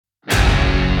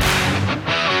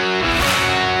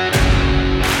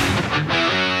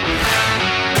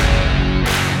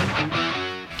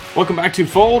Welcome back to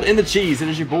Fold in the Cheese. It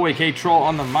is your boy K-Troll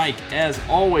on the mic as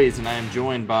always, and I am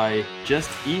joined by just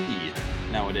E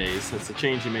nowadays. That's a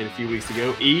change you made a few weeks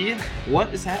ago. E,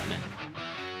 what is happening?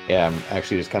 Yeah, I'm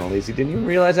actually just kind of lazy. Didn't even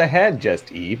realize I had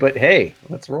just E, but hey,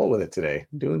 let's roll with it today.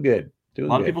 I'm doing good. A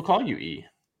lot of people call you E.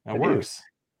 That works.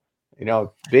 You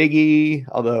know, Big E,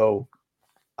 although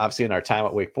obviously in our time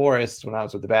at Wake Forest, when I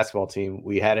was with the basketball team,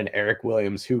 we had an Eric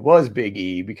Williams who was Big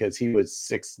E because he was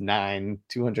 6'9",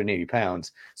 280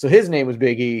 pounds. So his name was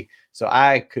Big E. So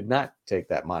I could not take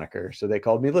that moniker. So they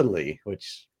called me Little E,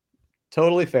 which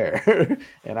totally fair.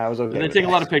 And I was okay. Did they take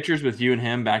a lot of pictures with you and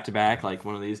him back to back, like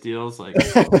one of these deals? Like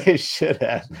they should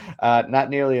have.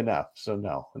 Not nearly enough. So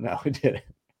no, we didn't.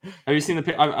 Have you seen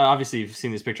obviously you've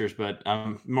seen these pictures, but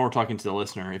I'm more talking to the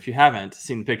listener. If you haven't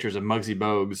seen the pictures of Muggsy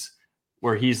Bogues,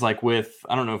 where he's like with,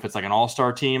 I don't know if it's like an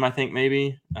all-star team, I think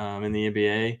maybe in the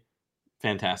NBA.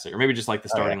 Fantastic. Or maybe just like the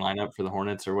starting lineup for the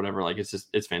Hornets or whatever. Like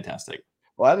it's fantastic.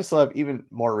 Well, I just love even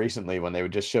more recently when they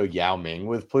would just show Yao Ming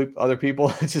with other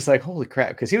people. It's just like, holy crap.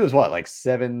 Because he was what, like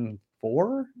 7'4",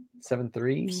 7'3",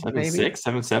 7'6",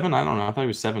 7'7"? I don't know. I thought he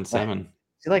was 7'7".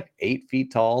 He's like 8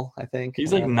 feet tall, I think.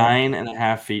 He's like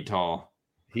 9.5 feet tall.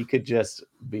 He could just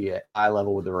be at eye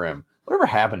level with the rim. Whatever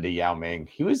happened to Yao Ming?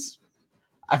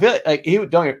 I feel like he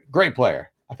was a great player.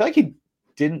 I feel like he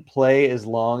didn't play as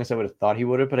long as I would have thought he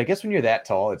would have. But I guess when you're that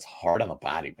tall, it's hard on the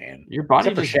body, man. Your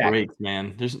body just breaks,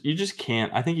 man. You just can't.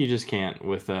 I think you just can't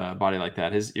with a body like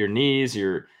that. Your knees,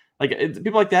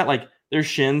 people like that, like their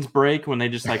shins break when they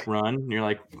just like run. And you're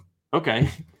like, okay,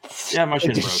 yeah, my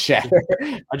shin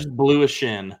broke. I just blew a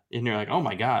shin, and you're like, oh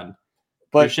my god.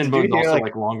 But your shin bone's also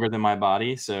like longer than my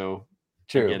body, so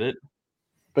true. I get it.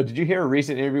 But did you hear a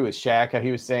recent interview with Shaq? How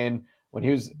he was saying when he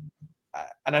was,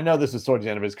 and I know this was towards the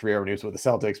end of his career when he was with the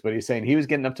Celtics, but he's saying he was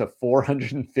getting up to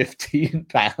 415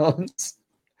 pounds.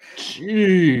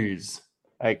 Jeez.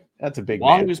 Like, that's a big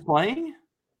While man. he was playing?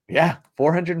 Yeah,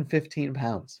 415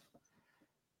 pounds.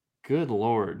 Good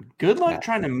Lord. Good luck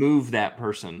trying to move that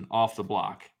person off the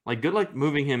block. Like, good luck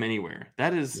moving him anywhere.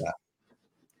 That is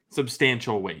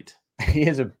substantial weight. He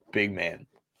is a big man.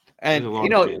 And,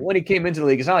 when he came into the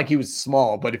league, it's not like he was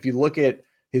small, but if you look at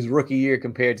his rookie year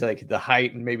compared to like the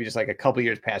height and maybe just like a couple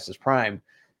years past his prime,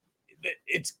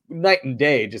 it's night and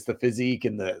day, just the physique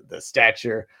and the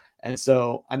stature. And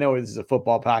so I know this is a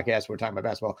football podcast. We're talking about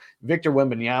basketball. Victor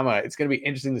Wembanyama, it's going to be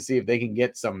interesting to see if they can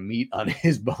get some meat on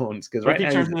his bones. Because right now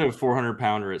he turns into a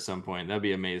 400-pounder at some point. That'd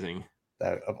be amazing.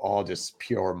 Of all just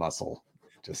pure muscle.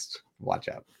 Just watch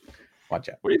out. Watch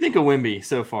out. What do you think of Wemby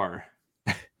so far?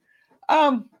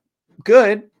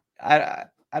 Good.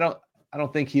 I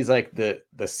don't think he's like the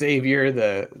savior,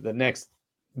 the next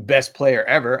best player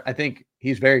ever. I think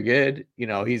he's very good.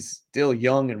 He's still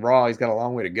young and raw. He's got a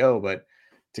long way to go, but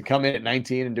to come in at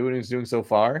 19 and do what he's doing so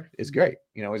far is great.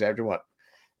 He's after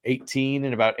 18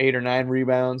 and about 8 or 9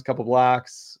 rebounds, couple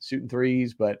blocks, shooting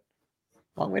threes, but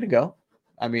long way to go.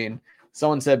 I mean,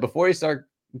 someone said before you start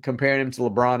comparing him to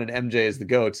LeBron and MJ as the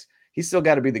GOATs, he's still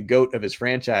got to be the GOAT of his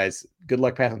franchise. Good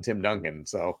luck passing Tim Duncan.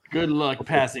 So good luck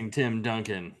passing Tim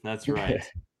Duncan. That's right.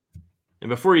 And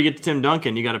before you get to Tim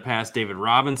Duncan, you got to pass David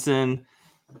Robinson.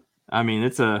 I mean,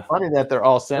 it's funny that they're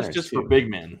all centers. Just for big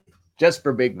men. Just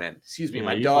for big men. Excuse me, yeah,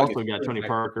 my you dog. Also got Tony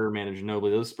Parker, Manu Ginobili.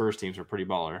 Those Spurs teams are pretty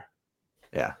baller.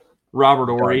 Yeah. Robert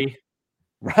Horry.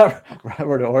 Robert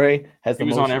Horry he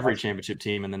was on every championship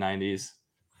team in the 90s.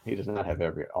 He does not have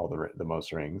all the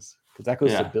most rings. Because that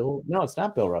goes to Bill. No, it's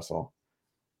not Bill Russell.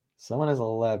 Someone has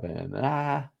 11.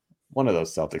 One of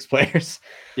those Celtics players.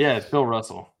 Yeah, it's Bill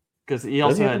Russell. Because he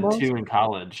also had 2 in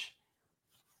college.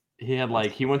 He had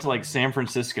he went to San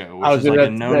Francisco, which is like a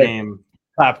no-name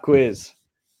pop quiz.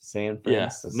 San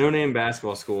Francisco. Yeah, no-name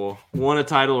basketball school. Won a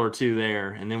title or 2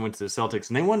 there, and then went to the Celtics.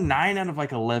 And they won 9 out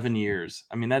of 11 years.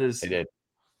 I mean, that is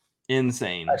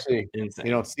insane. Actually, insane.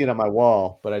 You don't see it on my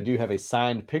wall, but I do have a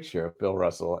signed picture of Bill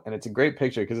Russell. And it's a great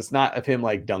picture because it's not of him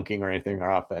dunking or anything or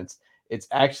offense. It's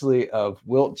actually of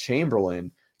Wilt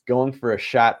Chamberlain going for a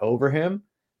shot over him,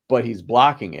 but he's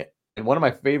blocking it. And one of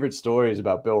my favorite stories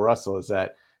about Bill Russell is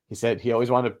that he said he always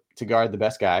wanted to guard the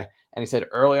best guy. And he said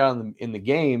early on in the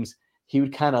games, he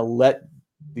would kind of let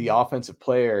the offensive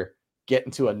player get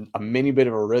into a mini bit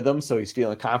of a rhythm. So he's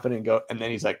feeling confident and go. And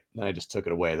then he's like, then I just took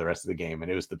it away the rest of the game.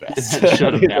 And it was the best.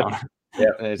 Shut him down.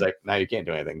 Yeah. And he's like, now you can't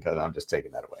do anything because I'm just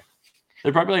taking that away.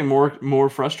 They're probably more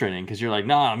frustrating because you're like,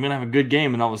 nah, I'm going to have a good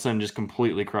game. And all of a sudden just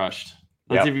completely crushed.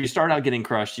 If you start out getting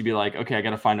crushed, you'd be like, okay, I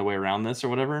got to find a way around this or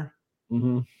whatever.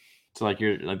 Mm-hmm. So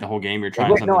you're the whole game, you're trying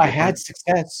something no, I different. had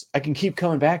success. I can keep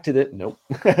coming back to that. Nope.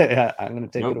 I'm going to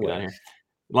take it away. Get out of here.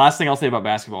 Last thing I'll say about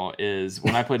basketball is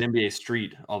when I played NBA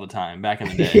Street all the time back in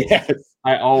the day,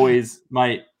 I always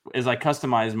as I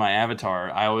customized my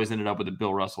avatar, I always ended up with a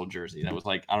Bill Russell jersey. That was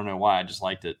like, I don't know why, I just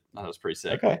liked it. That was pretty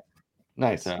sick. Okay,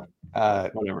 nice. So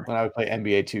whatever. When I would play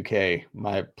NBA 2K,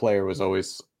 my player was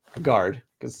always a guard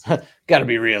because got to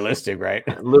be realistic, right?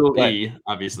 Little But E,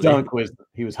 obviously.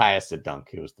 he was highest at dunk.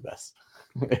 He was the best.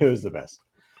 It was the best.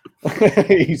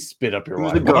 He spit up your He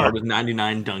was water a guard bottle. with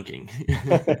 99 dunking.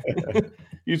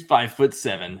 He was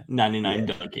 5'7", 99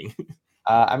 dunking.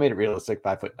 I made it realistic,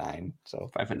 5'9", so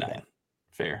 5'9".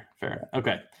 Fair.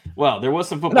 Okay. Well, there was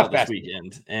some football this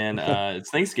weekend, and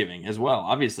it's Thanksgiving as well.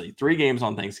 Obviously, 3 games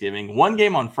on Thanksgiving, 1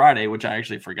 game on Friday, which I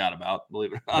actually forgot about.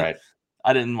 Believe it or not, right.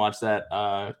 I didn't watch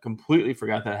that. Completely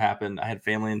forgot that happened. I had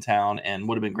family in town, and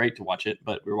would have been great to watch it,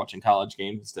 but we were watching college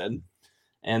games instead.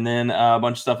 And then a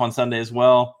bunch of stuff on Sunday as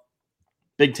well.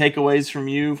 Big takeaways from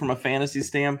you from a fantasy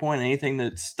standpoint? Anything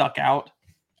that stuck out?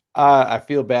 I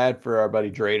feel bad for our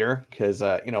buddy Drader because,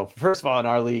 first of all, in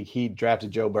our league, he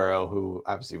drafted Joe Burrow, who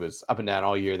obviously was up and down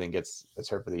all year, then gets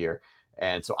hurt for the year.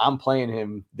 And so I'm playing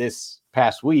him this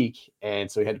past week.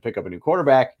 And so he had to pick up a new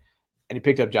quarterback, and he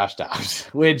picked up Josh Dobbs,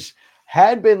 which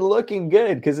had been looking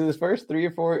good because in his first 3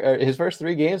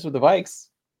 games with the Vikes,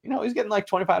 he's getting like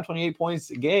 25, 28 points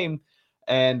a game.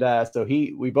 And so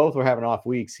we both were having off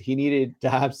weeks. He needed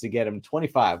Dobbs to get him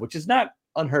 25, which is not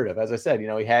unheard of. As I said, he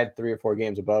had 3 or 4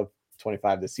 games above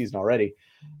 25 this season already.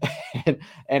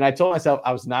 and I told myself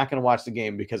I was not going to watch the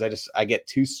game because I get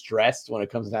too stressed when it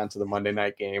comes down to the Monday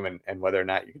night game and whether or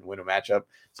not you can win a matchup.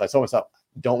 So I told myself,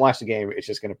 don't watch the game. It's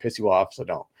just going to piss you off. So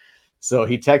don't. So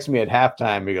he texted me at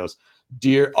halftime. He goes,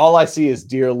 all I see is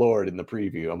dear Lord in the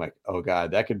preview. I'm like, oh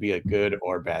God, that could be a good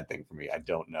or bad thing for me. I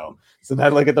don't know. So then I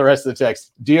look at the rest of the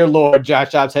text. Dear Lord,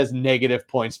 Josh Dobbs has negative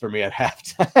points for me at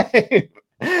halftime.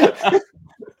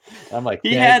 I'm like,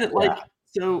 he had like,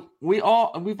 so we've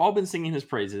all been singing his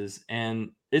praises,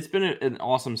 and it's been an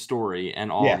awesome story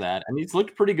and all of that. And he's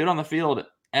looked pretty good on the field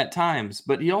at times,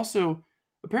 but he also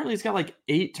apparently he's got like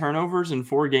 8 turnovers in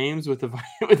 4 games with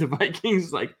the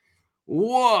Vikings. Like,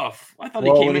 woof! I thought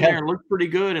he came in there and looked pretty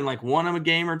good and like won him a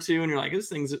game or 2, and you're like, this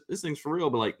thing's for real.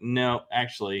 But like, no,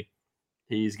 actually,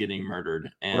 he's getting murdered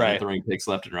and throwing picks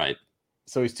left and right.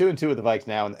 So he's 2-2 with the Vikes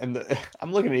now, and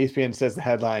I'm looking at ESPN. It says the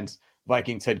headlines: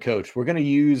 Vikings head coach, we're going to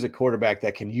use a quarterback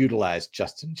that can utilize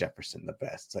Justin Jefferson the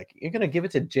best. It's like, you're going to give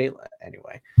it to Jalen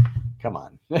anyway. Come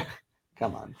on.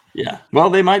 Come on. Yeah. Well,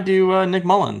 they might do Nick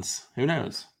Mullins. Who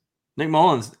knows? Nick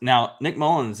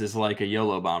Mullins is like a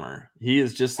YOLO bomber. He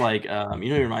is just like,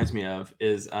 he reminds me of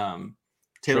is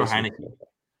Taylor Heineke.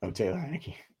 Oh, Taylor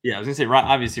Heineke. Yeah, I was going to say,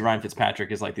 obviously Ryan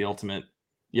Fitzpatrick is like the ultimate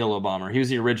YOLO bomber. He was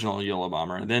the original YOLO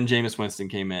bomber. Then Jameis Winston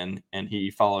came in, and he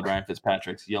followed Ryan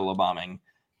Fitzpatrick's YOLO bombing.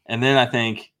 And then I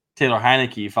think Taylor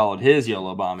Heineke followed his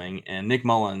YOLO bombing, and Nick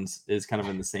Mullins is kind of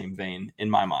in the same vein in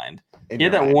my mind. He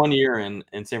had that 1 year in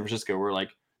San Francisco where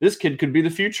like this kid could be the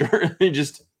future. He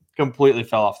just completely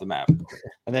fell off the map.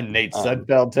 And then Nate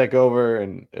Sudfeld took over,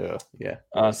 and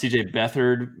CJ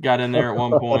Beathard got in there at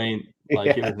one point.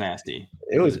 Like it was nasty.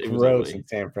 It was gross in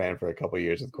San Fran for a couple of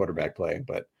years with quarterback play,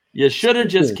 but you should have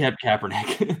just kept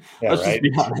Kaepernick. Let's just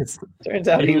be honest. Turns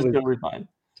out he was totally fine.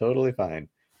 Totally fine.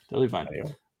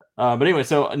 Anyway. But anyway,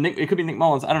 so it could be Nick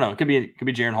Mullins. I don't know. It could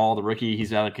be Jaron Hall, the rookie.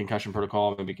 He's out of concussion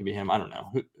protocol. Maybe it could be him. I don't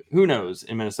know. Who knows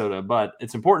in Minnesota? But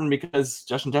it's important because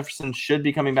Justin Jefferson should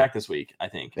be coming back this week, I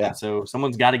think. Yeah. And so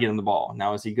someone's got to get him the ball.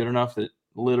 Now, is he good enough that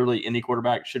literally any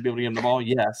quarterback should be able to get him the ball?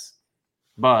 Yes.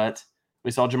 But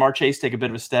we saw Jamar Chase take a bit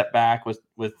of a step back with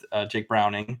Jake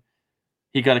Browning.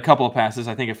 He got a couple of passes.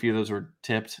 I think a few of those were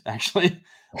tipped, actually.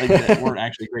 Like that weren't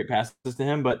actually great passes to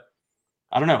him, but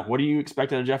I don't know. What do you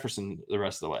expect out of Jefferson the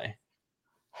rest of the way?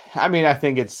 I mean, I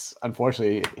think it's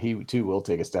unfortunately he too will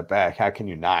take a step back. How can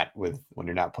you not when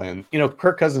you're not playing?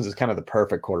 Kirk Cousins is kind of the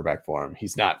perfect quarterback for him.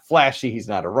 He's not flashy. He's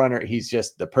not a runner. He's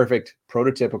just the perfect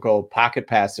prototypical pocket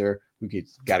passer who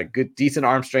got a decent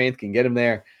arm strength, can get him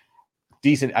there.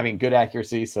 Good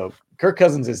accuracy. So Kirk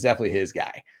Cousins is definitely his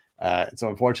guy. So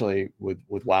unfortunately,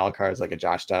 with wild cards like a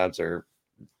Josh Dobbs or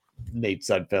Nate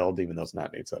Sudfeld, even though it's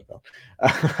not Nate Sudfeld,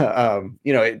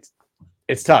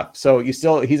 it's tough. So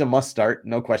he's a must start,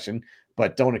 no question,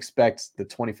 but don't expect the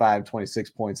 25, 26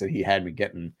 points that he had me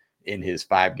getting in his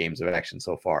 5 games of action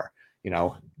so far.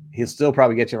 He'll still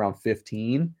probably get you around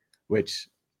 15, which,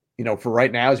 for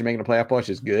right now, as you're making a playoff push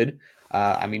is good.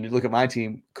 You look at my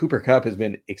team, Cooper Kupp has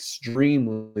been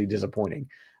extremely disappointing.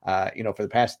 For the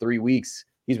past 3 weeks,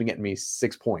 he's been getting me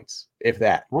 6 points, if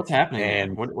that. What's happening?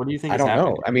 And what do you think? I don't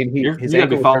know. I mean, his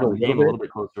ankle be following the game a little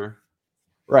bit closer.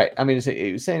 Right. I mean,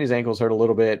 he was saying his ankles hurt a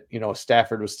little bit.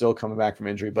 Stafford was still coming back from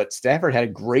injury, but Stafford had a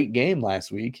great game last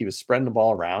week. He was spreading the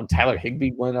ball around. Tyler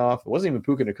Higbee went off. It wasn't even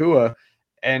Puka Nacua.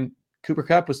 And Cooper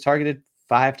Kupp was targeted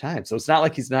 5 times. So it's not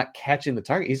like he's not catching the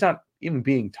target. He's not even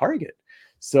being targeted.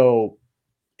 So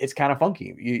it's kind of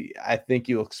funky. I think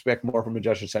you'll expect more from a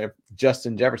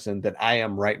Justin Jefferson than I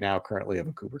am right now currently of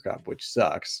a Cooper Kupp, which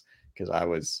sucks because I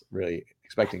was really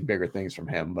expecting bigger things from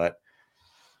him. But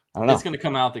I don't know. It's going to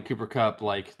come out that Cooper Kupp,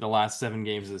 like the last 7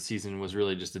 games of the season, was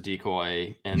really just a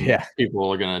decoy, and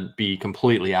people are going to be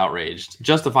completely outraged,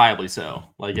 justifiably so.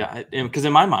 Like, because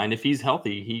in my mind, if he's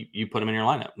healthy, you put him in your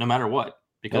lineup no matter what,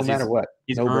 because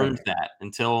he's earned that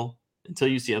until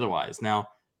you see otherwise. Now,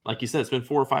 like you said, it's been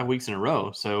 4 or 5 weeks in a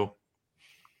row, so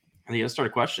I think you got to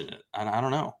start questioning it. I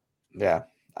don't know. Yeah,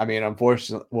 I mean,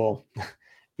 unfortunately, well.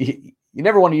 You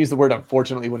never want to use the word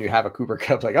unfortunately when you have a Cooper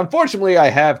Kupp. Like, unfortunately, I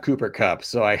have Cooper Kupp,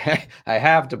 so I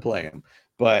have to play him.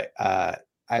 But I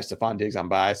have Stephon Diggs on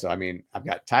bye. So, I mean, I've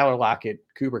got Tyler Lockett,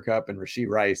 Cooper Kupp, and Rashee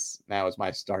Rice now as my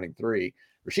starting 3.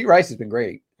 Rashee Rice has been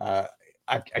great.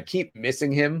 I keep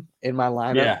missing him in my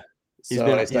lineup. Yeah, he's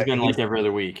been like every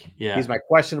other week. Yeah, he's my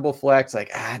questionable flex.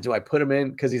 Like, do I put him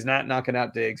in? Because he's not knocking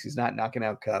out Diggs. He's not knocking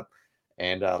out Kupp.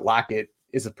 And Lockett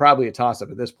is probably a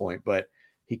toss-up at this point, but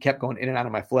he kept going in and out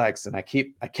of my flex, and I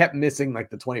kept missing like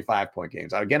the 25-point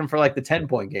games. I would get him for like the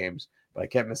 10-point games, but I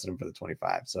kept missing him for the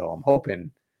 25. So I'm hoping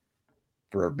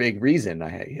for a big reason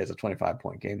he has a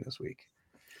 25-point game this week.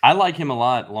 I like him a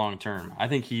lot long term. I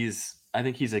think he's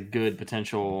a good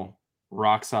potential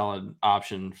rock solid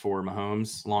option for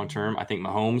Mahomes long term. I think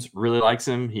Mahomes really likes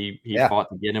him. He fought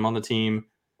to get him on the team.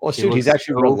 Well, shoot, he's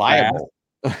actually reliable.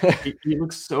 He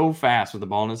looks so fast with the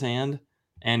ball in his hand,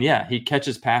 and he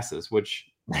catches passes, which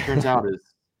turns out is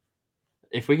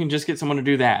if we can just get someone to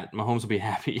do that, Mahomes will be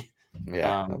happy.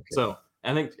 Yeah. So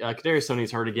I think Kadarius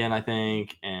Toney's hurt again, I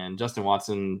think, and Justin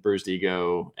Watson bruised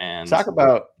ego. And talk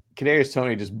about Kadarius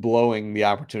Toney just blowing the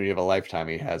opportunity of a lifetime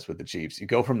he has with the Chiefs. You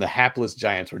go from the hapless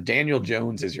Giants, where Daniel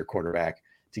Jones is your quarterback,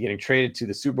 to getting traded to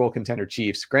the Super Bowl contender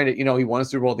Chiefs. Granted, he won a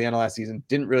Super Bowl at the end of last season.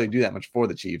 Didn't really do that much for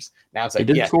the Chiefs. Now it's like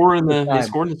he scored in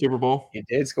the Super Bowl. He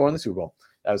did score in the Super Bowl.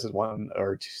 That was his one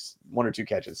or two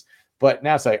catches. But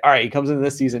now it's like, all right, he comes into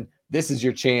this season. This is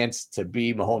your chance to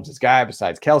be Mahomes' guy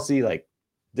besides Kelsey. Like,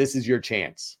 this is your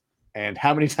chance. And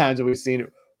how many times have we seen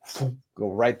it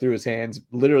go right through his hands,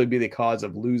 literally be the cause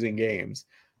of losing games?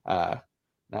 Not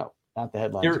the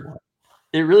headlines.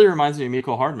 It really reminds me of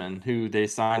Mecole Hardman, who they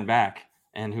signed back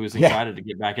and who was excited to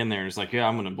get back in there. And it's like,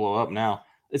 I'm going to blow up now.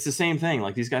 It's the same thing.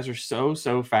 Like, these guys are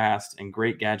so fast and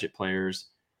great gadget players.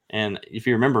 And if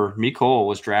you remember, Mecole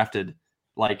was drafted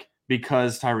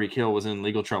because Tyreek Hill was in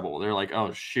legal trouble. They're like,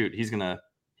 oh shoot,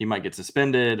 he might get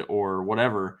suspended or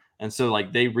whatever. And so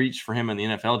they reached for him in the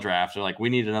NFL draft. They're like, we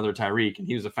need another Tyreek, and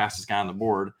he was the fastest guy on the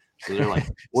board. So they're like,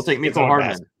 we'll take Mecole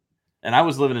Hardman. And I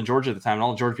was living in Georgia at the time, and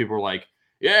all the Georgia people were like,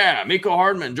 yeah, Mecole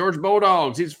Hardman, Georgia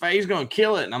Bulldogs, he's going to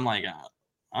kill it. And I'm like,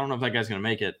 I don't know if that guy's going to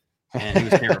make it. And he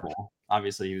was terrible.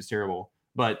 Obviously, he was terrible.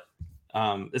 But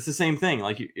it's the same thing.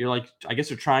 Like, you're like, I guess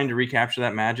you're trying to recapture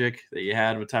that magic that you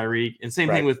had with Tyreek. And same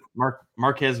thing with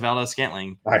Marquez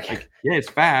Valdes-Scantling. Like, it's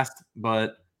fast,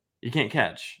 but you can't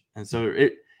catch. And so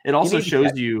it also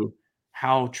shows you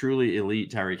how truly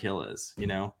elite Tyreek Hill is,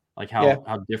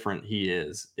 how different he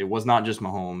is. It was not just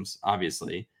Mahomes,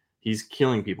 obviously. He's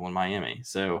killing people in Miami.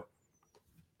 So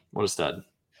what a stud.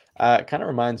 Kind of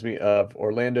reminds me of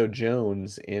Orlando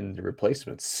Jones in The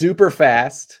Replacements. Super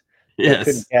fast. Yes.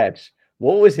 Couldn't catch.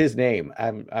 What was his name?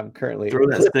 I'm currently throw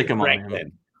that stickum on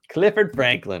him. Clifford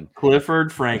Franklin.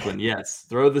 Clifford Franklin. Yes.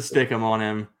 Throw the stickum on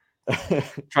him.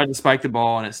 Tried to spike the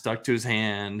ball and it stuck to his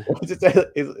hand.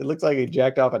 It looks like he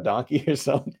jacked off a donkey or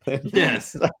something.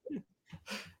 Yes.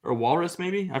 Or a walrus,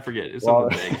 maybe? I forget. It's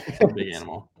something big. Some big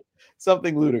animal.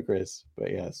 Something ludicrous, but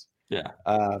yes. Yeah.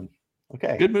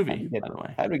 Okay. Good movie, by the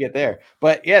way. How did we get there?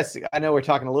 But yes, I know we're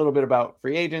talking a little bit about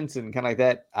free agents and kind of like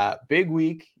that. Big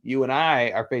week. You and I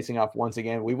are facing off once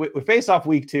again. We faced off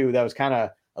week 2. That was kind of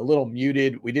a little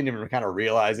muted. We didn't even kind of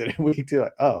realize it in week 2.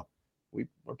 Like,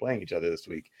 we're playing each other this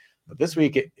week. But this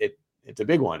week, it's a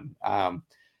big one.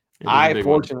 I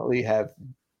fortunately have,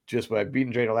 just by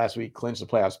beating Drader last week, clinched the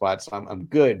playoff spot. So I'm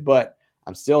good, but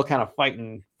I'm still kind of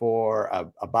fighting for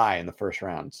a bye in the first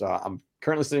round. So I'm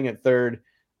currently sitting at 3rd.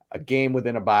 A game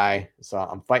within a bye. So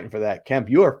I'm fighting for that. Kemp,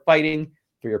 you are fighting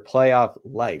for your playoff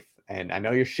life. And I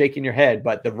know you're shaking your head,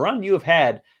 but the run you have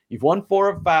had, you've won 4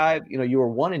 of 5. You were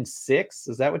 1-6.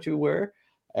 Is that what you were?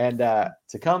 And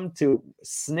to come to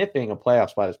sniffing a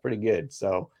playoff spot is pretty good.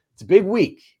 So it's a big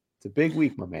week. It's a big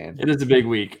week, my man. It is a big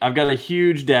week. I've got a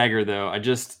huge dagger, though.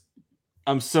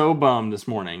 I'm so bummed this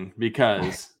morning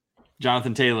because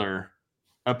Jonathan Taylor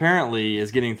apparently is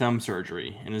getting thumb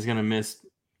surgery and is going to miss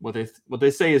what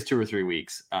they say is 2 or 3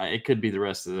 weeks. It could be the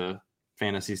rest of the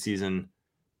fantasy season.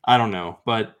 I don't know,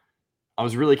 but I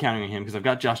was really counting on him because I've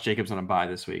got Josh Jacobs on a bye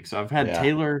this week. So I've had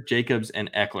Taylor, Jacobs,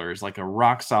 and Eckler as like a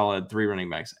rock solid 3 running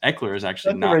backs. Eckler has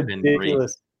actually That's a not been great.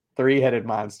 ridiculous three-headed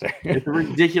monster. It's a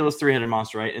ridiculous 3-headed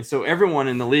monster, right? And so everyone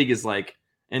in the league is like,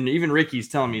 and even Ricky's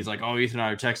telling me, he's like, oh, Ethan and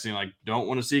I are texting, like, don't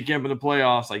want to see Kemp in the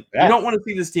playoffs. Like, you don't want to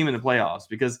see this team in the playoffs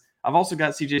because I've also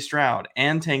got CJ Stroud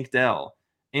and Tank Dell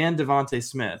and Devontae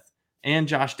Smith and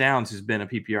Josh Downs, who's been a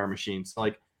PPR machine. So,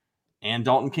 like, and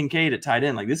Dalton Kincaid at tight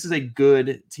end. Like, this is a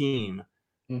good team.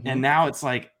 Mm-hmm. And now it's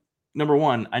like, number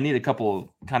one, I need a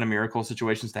couple kind of miracle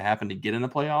situations to happen to get in the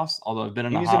playoffs. Although I've been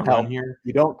in a hot run here.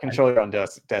 You don't control your own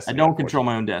destiny. I don't control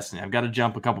my own destiny. I've got to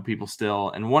jump a couple people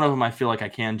still. And one of them I feel like I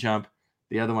can jump.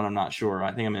 The other one I'm not sure.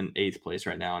 I think I'm in 8th place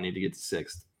right now. I need to get to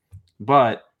 6th.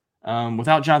 But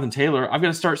without Jonathan Taylor, I've got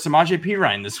to start Samaje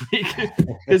Perine this week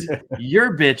because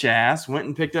your bitch ass went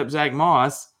and picked up Zach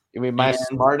Moss. You mean my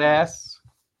smart ass?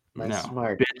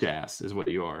 Bitch ass is what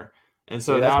you are. And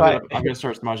so now I'm going to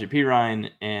start Samaje Perine,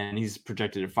 and he's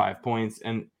projected at 5 points.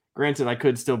 And granted, I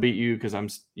could still beat you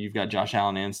because you've got Josh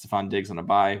Allen and Stephon Diggs on a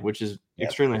bye, which is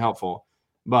extremely helpful.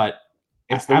 But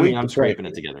I'm scraping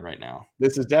it together right now.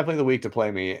 This is definitely the week to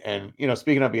play me. And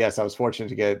speaking of, yes, I was fortunate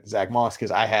to get Zach Moss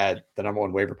because I had the number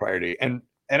 1 waiver priority. And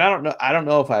I don't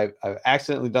know if I've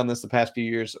accidentally done this the past few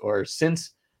years or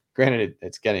since. Granted,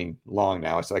 it's getting long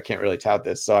now, so I can't really tout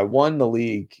this. So I won the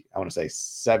league, I want to say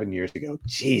 7 years ago.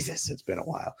 Jesus, it's been a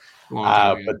while.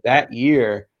 But that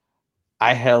year,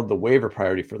 I held the waiver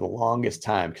priority for the longest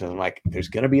time because I'm like, there's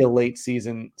going to be a late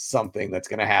season something that's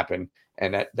going to happen.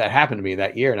 And that happened to me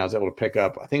that year, and I was able to pick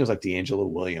up, I think it was like D'Angelo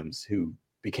Williams, who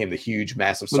became the huge,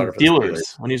 massive starter for the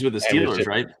Steelers. When he was with the Steelers,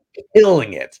 right?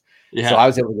 Killing it. Yeah. So I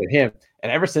was able to get him.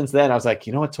 And ever since then, I was like,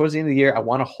 you know what? Towards the end of the year, I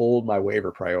want to hold my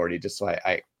waiver priority just so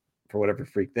I for whatever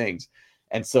freak things.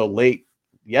 And so late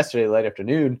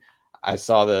afternoon, I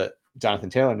saw the Jonathan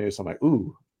Taylor news. So I'm like,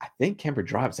 ooh, I think Kemper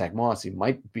dropped Zach Moss. He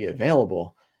might be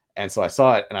available. And so I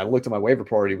saw it and I looked at my waiver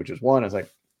priority, which was 1. I was like,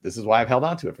 this is why I've held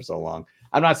on to it for so long.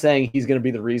 I'm not saying he's going to be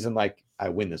the reason like I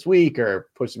win this week or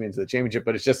push me into the championship,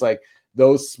 but it's just like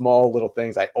those small little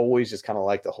things I always just kind of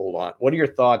like to hold on. What are your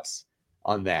thoughts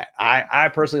on that? I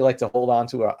personally like to hold on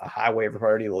to a high waiver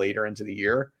priority later into the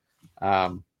year. What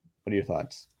are your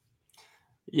thoughts?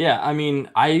 Yeah, I mean,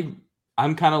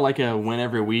 I'm kind of like a win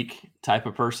every week type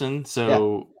of person.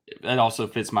 So that also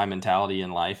fits my mentality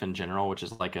in life in general, which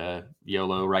is like a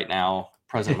YOLO right now,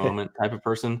 present moment type of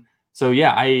person. So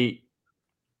yeah, I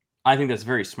think that's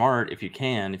very smart if you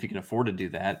can afford to do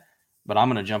that. But I'm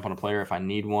going to jump on a player if I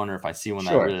need one or if I see one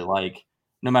that I really like,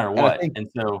 no matter what. And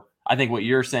so I think what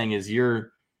you're saying is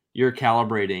you're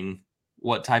calibrating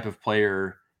what type of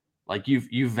player, like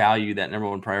you value that number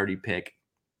 1 priority pick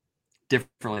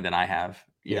differently than I have.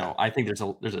 You know, I think there's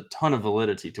a ton of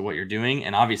validity to what you're doing,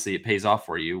 and obviously it pays off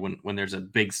for you when there's a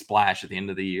big splash at the end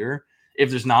of the year. If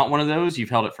there's not one of those, you've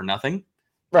held it for nothing.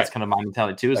 Right. That's kind of my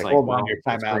mentality too. It's like well, your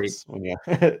timeouts when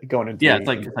you're going into it's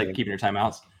like keeping your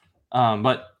timeouts.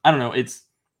 But I don't know.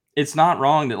 It's not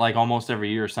wrong that like almost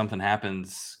every year something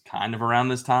happens kind of around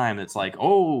this time. It's like,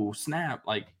 oh snap!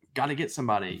 Like got to get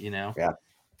somebody. Yeah.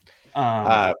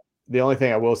 The only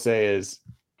thing I will say is,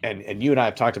 and you and I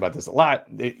have talked about this a lot.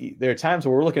 There are times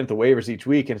where we're looking at the waivers each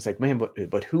week, and it's like, man,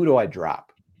 but who do I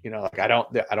drop? Like I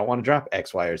don't want to drop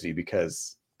X, Y, or Z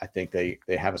because I think they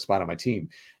have a spot on my team.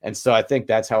 And so I think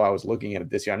that's how I was looking at it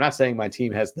this year. I'm not saying my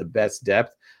team has the best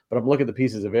depth, but I'm looking at the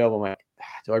pieces available. I'm like,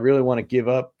 do I really want to give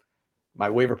up my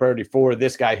waiver priority for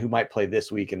this guy who might play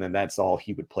this week? And then that's all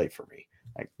he would play for me.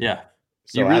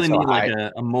 So you really need like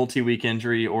a multi-week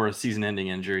injury or a season-ending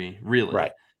injury, really.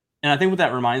 Right. And I think what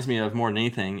that reminds me of more than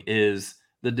anything is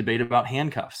the debate about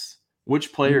handcuffs.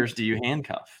 Which players do you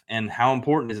handcuff, and how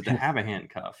important is it to have a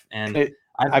handcuff? And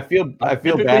I feel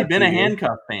typically bad been a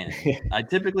handcuff fan. I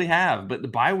typically have, but the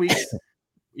bye weeks,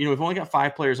 we've only got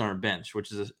 5 players on our bench,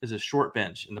 which is a short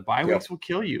bench, and the bye weeks will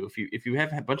kill you if you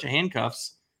have a bunch of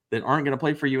handcuffs that aren't going to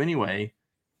play for you anyway.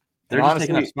 They're just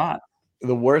taking up spot.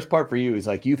 The worst part for you is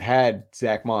like you've had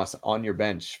Zach Moss on your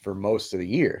bench for most of the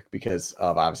year because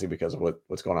of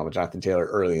what's going on with Jonathan Taylor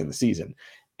early in the season.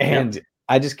 And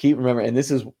I just keep remembering, and this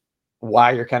is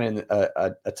why you're kind of in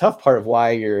a tough part of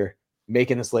why you're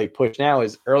making this late push now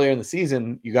is earlier in the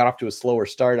season, you got off to a slower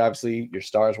start. Obviously your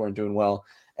stars weren't doing well.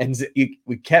 And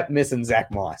we kept missing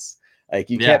Zach Moss. Like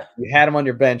you had him on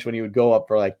your bench when he would go up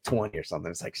for like 20 or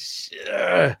something. It's like,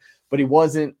 but he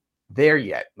wasn't there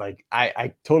yet. Like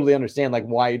I totally understand like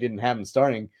why you didn't have him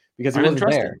starting because he wasn't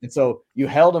there. And so you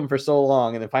held him for so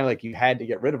long, and then finally like you had to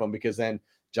get rid of him because then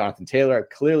Jonathan Taylor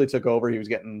clearly took over. He was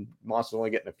Moss was only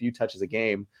getting a few touches a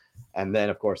game, and then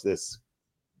of course this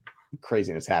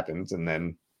craziness happens, and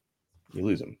then you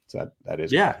lose him. So that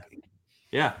is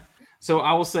Yeah. So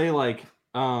I will say, like,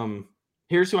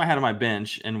 here's who I had on my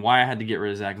bench and why I had to get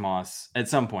rid of Zach Moss at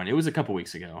some point. It was a couple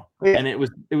weeks ago. Yeah. And it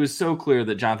was so clear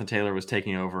that Jonathan Taylor was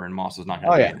taking over and Moss was not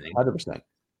going Oh to do yeah, anything.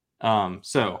 100%.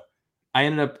 So I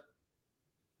ended up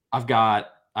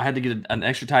I had to get an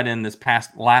extra tight end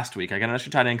last week. I got an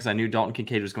extra tight end because I knew Dalton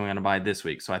Kincaid was going on a bye this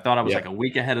week. So I thought I was like a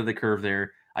week ahead of the curve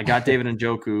there. I got David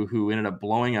Njoku, who ended up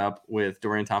blowing up with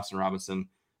Dorian Thompson-Robinson.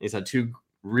 He's had 2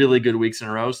 really good weeks in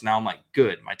a row. So now I'm like,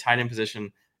 good. My tight end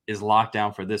position is locked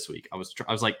down for this week. I was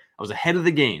ahead of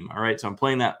the game. All right. So I'm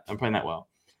playing that well.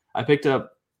 I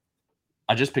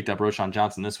just picked up Roschon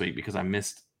Johnson this week because I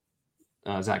missed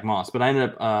Zach Moss, but I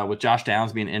ended up with Josh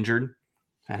Downs being injured.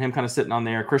 Had him kind of sitting on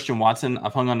there. Christian Watson,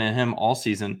 I've hung on to him all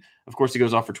season. Of course, he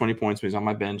goes off for 20 points, but he's on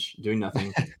my bench doing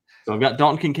nothing. So I've got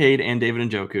Dalton Kincaid and David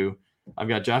Njoku. I've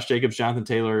got Josh Jacobs, Jonathan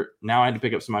Taylor. Now I had to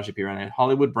pick up Samaje Perine. I had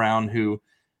Hollywood Brown, who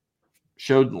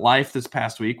showed life this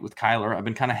past week with Kyler. I've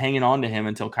been kind of hanging on to him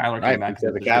until Kyler came back. Because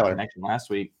of the Kyler connection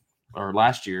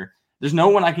last year. There's no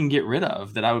one I can get rid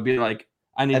of that I would be like,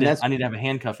 I need to have a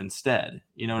handcuff instead.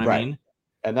 You know what I mean?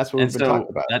 And that's what we've been talking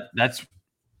about. That's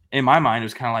in my mind, it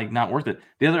was kind of like not worth it.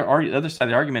 The other side of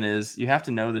the argument is you have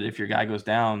to know that if your guy goes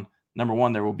down, number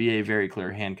one, there will be a very clear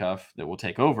handcuff that will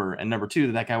take over, and number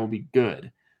two, that guy will be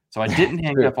good. So I didn't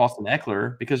handcuff Austin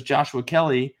Eckler because Joshua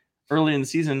Kelly early in the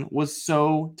season was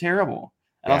so terrible.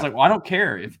 And I was like, well, I don't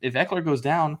care if Eckler goes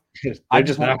down. I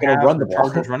just not going to run the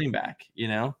Chargers running back, you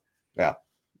know? Yeah.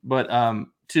 But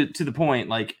to the point,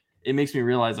 like, it makes me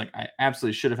realize, like, I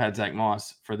absolutely should have had Zach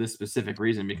Moss for this specific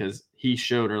reason because he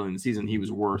showed early in the season he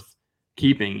was worth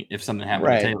keeping if something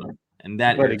happened to Taylor. And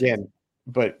that,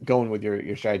 but going with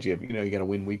your strategy of, you got to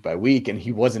win week by week, and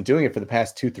he wasn't doing it for the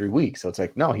past 2-3 weeks. So it's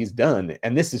like, no, he's done.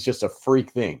 And this is just a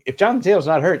freak thing. If Jonathan Taylor's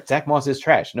not hurt, Zach Moss is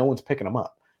trash. No one's picking him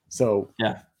up. So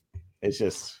yeah, it's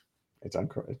it's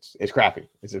crappy.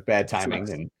 It's just bad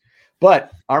timing.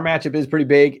 But our matchup is pretty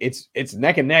big. It's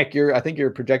neck and neck. I think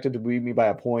you're projected to beat me by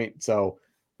a point. So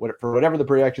for whatever the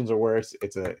projections are worth,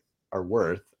 it's a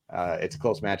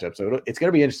close matchup. So it's going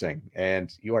to be interesting.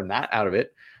 And you are not out of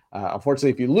it. Unfortunately,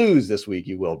 if you lose this week,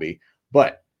 you will be.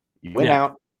 But you win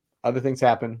out. Other things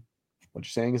happen. What you're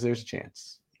saying is there's a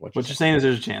chance. What you're saying is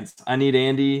there's a chance. I need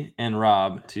Andy and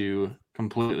Rob to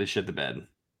completely shit the bed.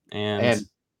 And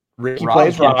Ricky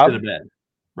plays Rob. Shit a bed.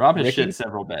 Rob has shit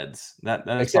several beds. That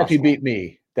is except possible. He beat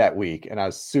me that week, and I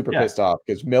was super pissed off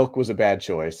because Milk was a bad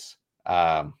choice.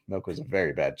 Milk was a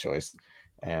very bad choice.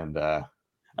 And I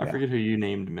forget who you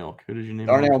named Milk. Who did you name?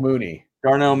 Darnell Mooney.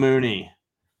 Darnell Mooney.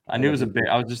 I knew it was a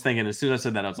bear. I was just thinking as soon as I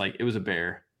said that, I was like, it was a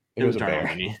bear. It was Darnell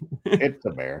Mooney. It's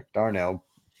a bear. Darnell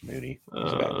Mooney.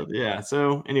 Yeah.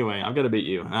 So anyway, I've got to beat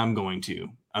you. I'm going to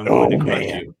crush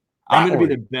you. I'm going to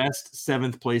be the best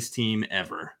 7th place team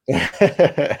ever.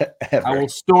 I will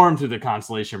storm through the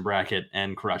consolation bracket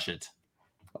and crush it.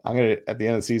 At the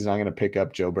end of the season, I'm going to pick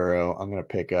up Joe Burrow. I'm going to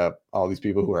pick up all these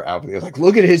people who are out there. Like,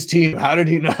 look at his team. How did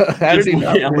he know?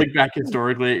 Yeah, look back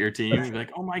historically at your team. You're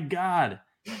like, oh my God.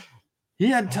 He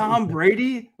had Tom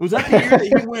Brady. Was that the year that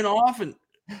he went off and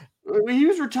he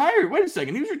was retired? Wait a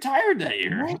second. He was retired that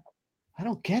year. What? I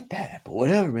don't get that, but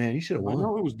whatever, man. He should have won.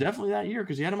 No, it was definitely that year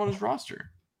because he had him on his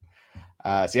roster.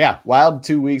 Wild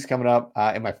 2 weeks coming up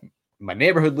in my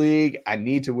neighborhood league. I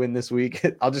need to win this week.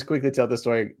 I'll just quickly tell this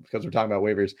story because we're talking about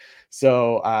waivers.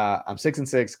 So I'm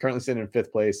 6-6, currently sitting in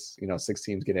 5th place. 6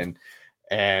 teams get in,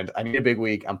 and I need a big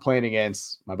week. I'm playing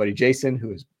against my buddy Jason,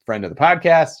 who is a friend of the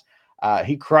podcast.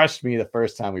 He crushed me the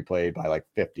first time we played by like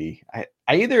 50. I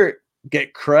either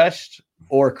get crushed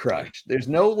or crushed. There's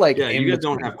no you guys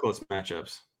don't have close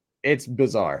matchups. It's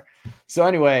bizarre. So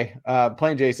anyway,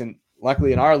 playing Jason.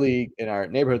 Luckily, in our league, in our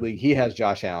neighborhood league, he has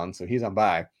Josh Allen, so he's on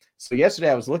bye. So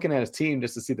yesterday, I was looking at his team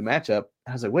just to see the matchup.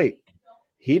 I was like, wait,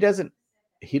 he doesn't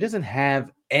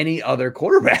have any other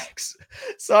quarterbacks.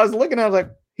 So I was looking, I was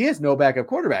like, he has no backup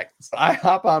quarterback. So I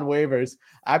hop on waivers.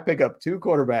 I pick up 2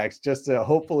 quarterbacks just to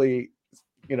hopefully,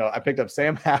 I picked up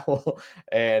Sam Howell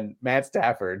and Matt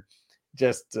Stafford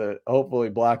just to hopefully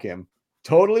block him.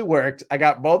 Totally worked. I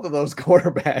got both of those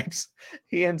quarterbacks.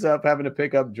 He ends up having to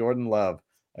pick up Jordan Love.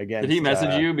 Again, did he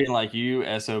message you being like, you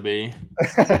SOB?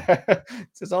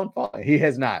 It's his own fault. He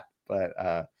has not,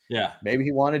 but maybe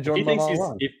he wanted Jordan Love all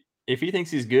along. If he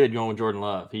thinks he's good going with Jordan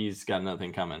Love, he's got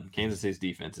nothing coming. Kansas City's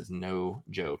defense is no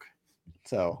joke.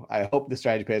 So I hope the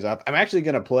strategy pays off. I'm actually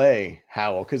going to play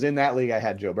Howell because in that league I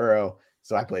had Joe Burrow,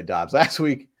 so I played Dobbs last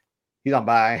week. He's on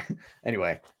bye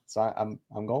anyway. So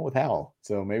I'm going with Howell.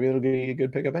 So maybe it'll be a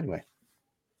good pickup anyway.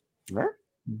 Right?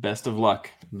 Best of luck.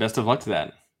 Best of luck to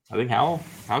that. I think Howell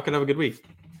could have a good week.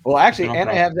 Well, actually, and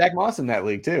I have Zach Moss in that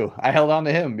league too. I held on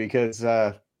to him because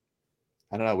I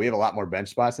I don't know. We have a lot more bench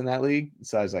spots in that league.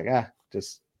 So I was like,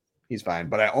 he's fine.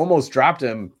 But I almost dropped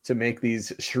him to make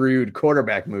these shrewd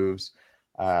quarterback moves.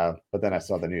 But then I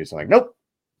saw the news. I'm like, nope.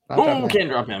 Can't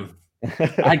drop him.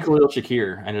 I had Khalil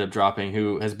Shakir ended up dropping,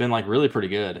 who has been like really pretty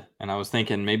good. And I was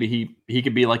thinking maybe he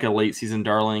could be like a late season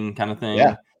darling kind of thing.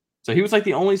 Yeah. So he was like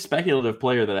the only speculative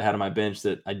player that I had on my bench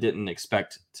that I didn't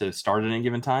expect to start at any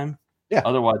given time. Yeah.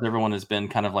 Otherwise, everyone has been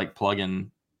kind of like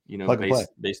plug-in,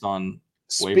 based on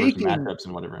waivers and matchups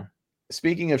and whatever.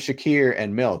 Speaking of Shakir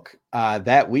and Milk,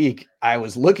 that week I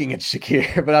was looking at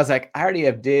Shakir, but I was like, I already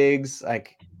have Diggs.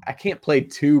 Like, I can't play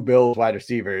 2 Bills wide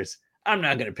receivers. I'm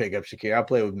not going to pick up Shakir. I'll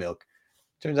play with Milk.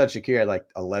 Turns out Shakir had like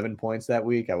 11 points that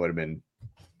week. I would have been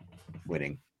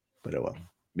winning, but oh well.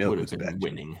 Milk was a bad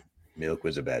winning. Milk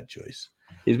was a bad choice.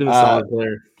 He's been a solid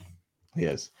player.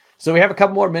 Yes. So we have a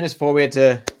couple more minutes before we had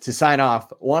to sign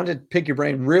off. Wanted to pick your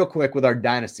brain real quick with our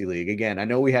Dynasty League. Again, I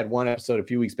know we had one episode a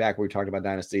few weeks back where we talked about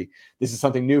Dynasty. This is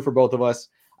something new for both of us.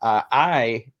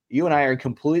 You and I are in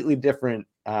completely different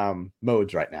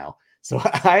modes right now. So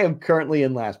I am currently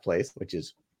in last place, which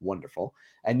is wonderful.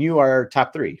 And you are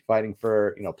top 3, fighting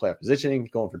for, playoff positioning,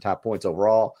 going for top points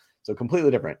overall. So completely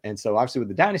different. And so obviously with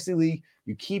the Dynasty League,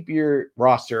 you keep your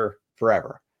roster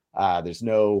forever. There's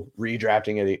no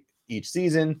redrafting each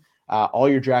season. All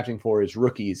you're drafting for is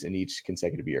rookies in each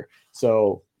consecutive year.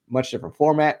 So much different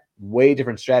format, way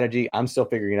different strategy. I'm still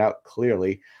figuring it out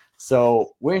clearly.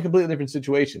 So we're in completely different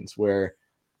situations where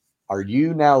are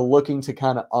you now looking to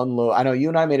kind of unload? I know you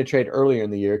and I made a trade earlier in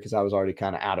the year because I was already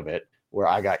kind of out of it, where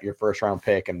I got your first round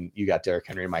pick and you got Derrick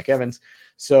Henry and Mike Evans.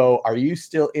 So are you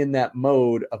still in that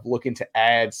mode of looking to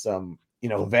add some,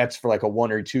 vets for like a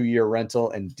 1 or 2 year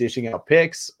rental and dishing out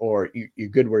picks, or you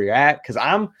good where you're at? Because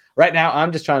I'm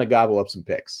just trying to gobble up some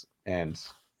picks and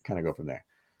kind of go from there.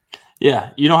 Yeah,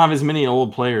 you don't have as many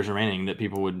old players remaining that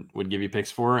people would give you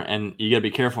picks for, and you got to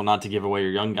be careful not to give away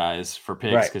your young guys for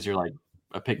picks because you're like,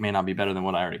 a pick may not be better than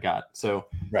what I already got. So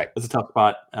it's a tough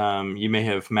spot. You may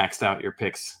have maxed out your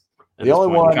picks. The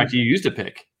only one, in fact, you used a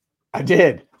pick. I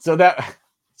did.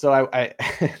 I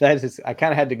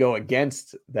kind of had to go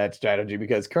against that strategy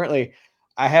because currently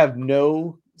I have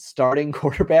no starting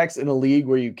quarterbacks in a league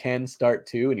where you can start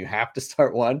 2 and you have to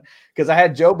start 1, because I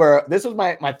had Joe Burrow. This was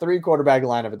my 3 quarterback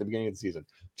lineup at the beginning of the season: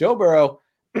 Joe Burrow,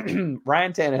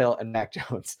 Ryan Tannehill, and Mac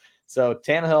Jones. So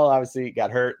Tannehill obviously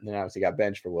got hurt and then obviously got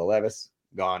benched for Will Levis,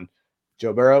 gone.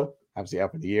 Joe Burrow obviously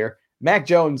out for the year. Mac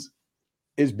Jones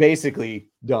is basically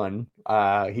done.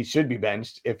 He should be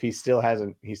benched if he still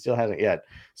hasn't yet.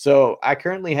 So I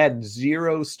currently had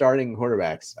 0 starting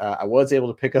quarterbacks. I was able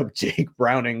to pick up Jake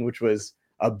Browning, which was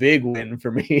a big win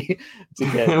for me to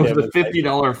get it was a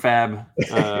 $50 fab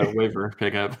waiver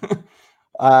pickup.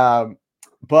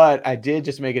 But I did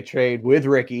just make a trade with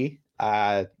Ricky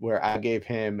where I gave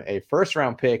him a first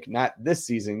round pick, not this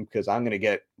season, because I'm going to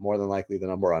get more than likely the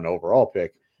number 1 overall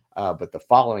pick, but the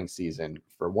following season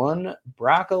for one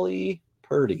Broccoli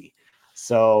Purdy.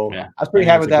 So I was pretty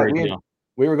happy with that.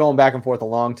 We were going back and forth a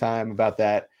long time about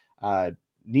that.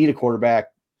 Need a quarterback.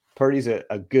 Purdy's a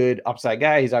good upside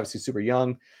guy. He's obviously super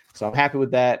young, so I'm happy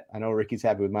with that. I know Ricky's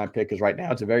happy with my pick because right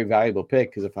now it's a very valuable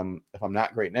pick, because if I'm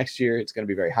not great next year, it's going to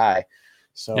be very high.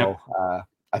 So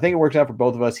I think it worked out for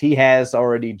both of us. He has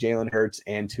already Jalen Hurts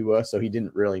and Tua, so he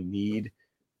didn't really need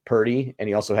Purdy, and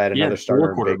he also had another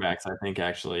starter. 4 quarterbacks, I think,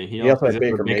 actually. He also had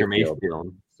Baker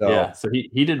Mayfield. So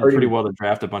he did pretty well to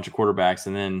draft a bunch of quarterbacks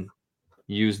and then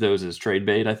use those as trade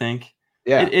bait, I think.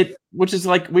 Yeah. It which is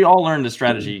like we all learned the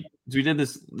strategy. We did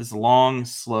this long,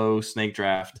 slow snake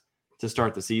draft to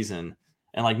start the season,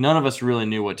 and like none of us really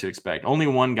knew what to expect. Only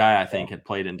one guy I think had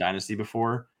played in Dynasty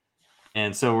before,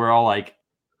 and so we're all like,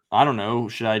 I don't know,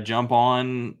 should I jump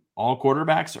on all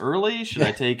quarterbacks early? Should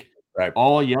I take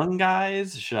all young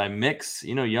guys? Should I mix,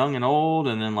 young and old?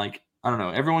 And then like, I don't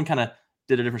know, everyone kind of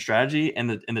did a different strategy, and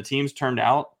the teams turned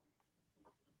out.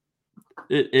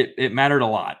 It mattered a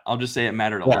lot. I'll just say it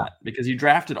mattered a lot because you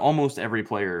drafted almost every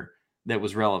player that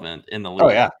was relevant in the league. Oh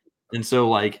yeah. And so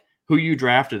like who you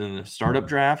drafted in the startup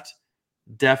draft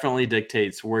definitely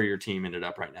dictates where your team ended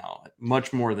up right now,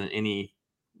 much more than any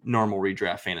normal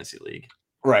redraft fantasy league.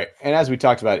 Right. And as we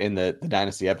talked about in the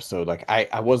Dynasty episode, like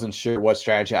I wasn't sure what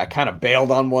strategy. I kind of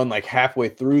bailed on one like halfway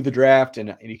through the draft,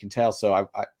 and you can tell. So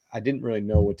I didn't really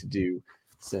know what to do.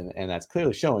 And that's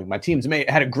clearly showing. My team's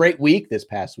had a great week this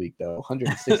past week, though.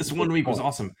 160. This 1 week was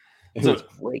awesome. It was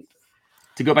great.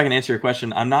 To go back and answer your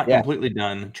question, I'm not completely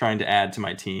done trying to add to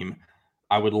my team.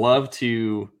 I would love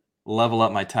to level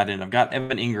up my tight end. I've got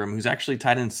Evan Ingram, who's actually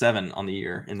tight end 7 on the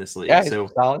year in this league. Yeah, so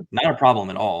solid. Not a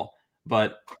problem at all,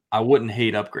 but I wouldn't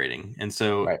hate upgrading. And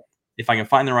so if I can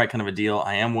find the right kind of a deal,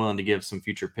 I am willing to give some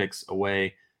future picks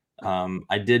away.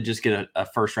 I did just get a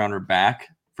first rounder back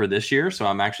for this year, so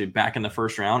I'm actually back in the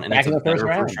first round, and it's a better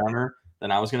first rounder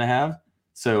than I was going to have.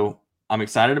 So I'm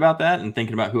excited about that and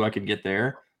thinking about who I could get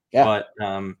there. Yeah. But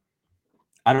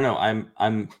I don't know.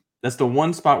 I'm that's the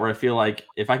one spot where I feel like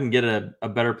if I can get a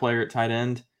better player at tight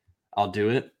end, I'll do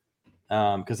it.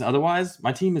 Because otherwise,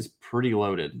 my team is pretty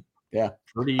loaded. Yeah,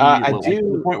 pretty loaded.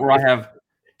 To the point where I have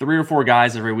 3 or 4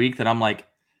 guys every week that I'm like,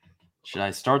 should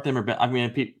I start them or I mean,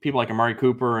 people like Amari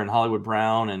Cooper and Hollywood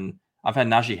Brown, and I've had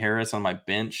Najee Harris on my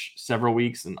bench several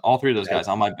weeks, and all 3 of those guys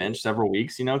on my bench several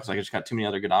weeks. Because I just got too many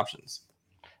other good options.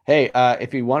 Hey,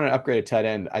 if you want to upgrade a tight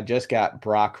end, I just got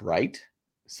Brock Wright.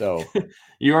 So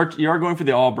you are going for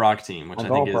the all Brock team, which I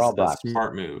think is a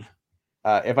smart move.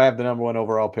 If I have the number 1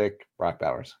 overall pick, Brock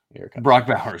Bowers. Brock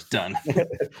Bowers, done.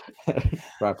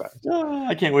 Brock Bowers.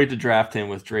 I can't wait to draft him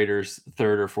with Drader's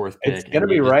 3rd or 4th pick. It's going to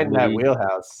be right in that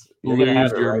wheelhouse. You're going to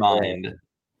lose your mind. There.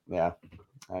 Yeah.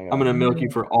 I'm going to milk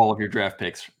you for all of your draft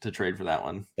picks to trade for that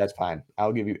one. That's fine.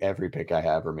 I'll give you every pick I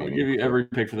have remaining. I'll give you every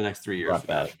pick for the next 3 years.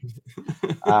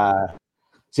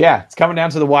 So yeah, it's coming down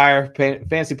to the wire.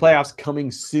 Fantasy playoffs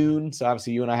coming soon. So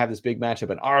obviously you and I have this big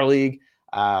matchup in our league.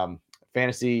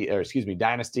 Dynasty,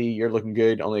 you're looking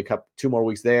good. Only 2 more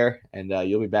weeks there, and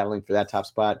you'll be battling for that top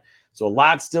spot. So a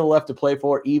lot still left to play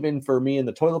for, even for me in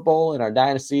the toilet bowl in our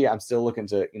dynasty. I'm still looking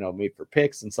to, meet for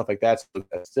picks and stuff like that. So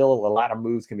still a lot of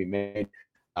moves can be made.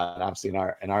 And obviously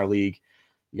in our league,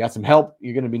 you got some help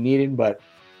you're going to be needing, but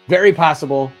very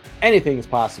possible. Anything is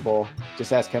possible.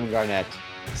 Just ask Kevin Garnett.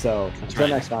 So until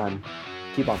next time,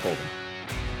 keep on folding.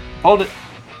 Hold it.